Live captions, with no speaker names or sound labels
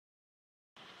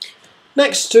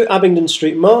Next to Abingdon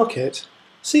Street Market,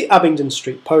 see Abingdon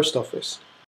Street Post Office.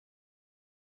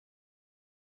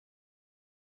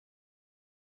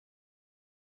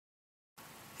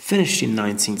 Finished in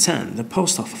 1910, the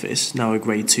post office, now a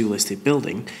Grade 2 listed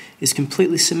building, is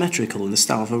completely symmetrical in the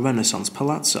style of a Renaissance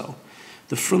palazzo.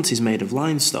 The front is made of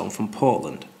limestone from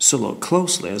Portland, so look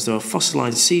closely as there are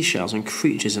fossilised seashells and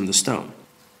creatures in the stone.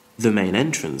 The main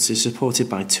entrance is supported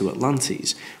by two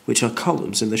Atlantes, which are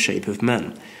columns in the shape of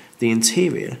men. The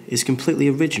interior is completely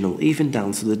original even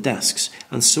down to the desks,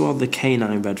 and so are the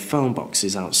canine red phone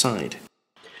boxes outside.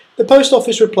 The post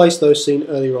office replaced those seen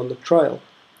earlier on the trail.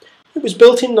 It was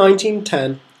built in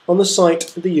 1910 on the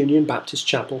site of the Union Baptist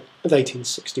Chapel of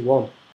 1861.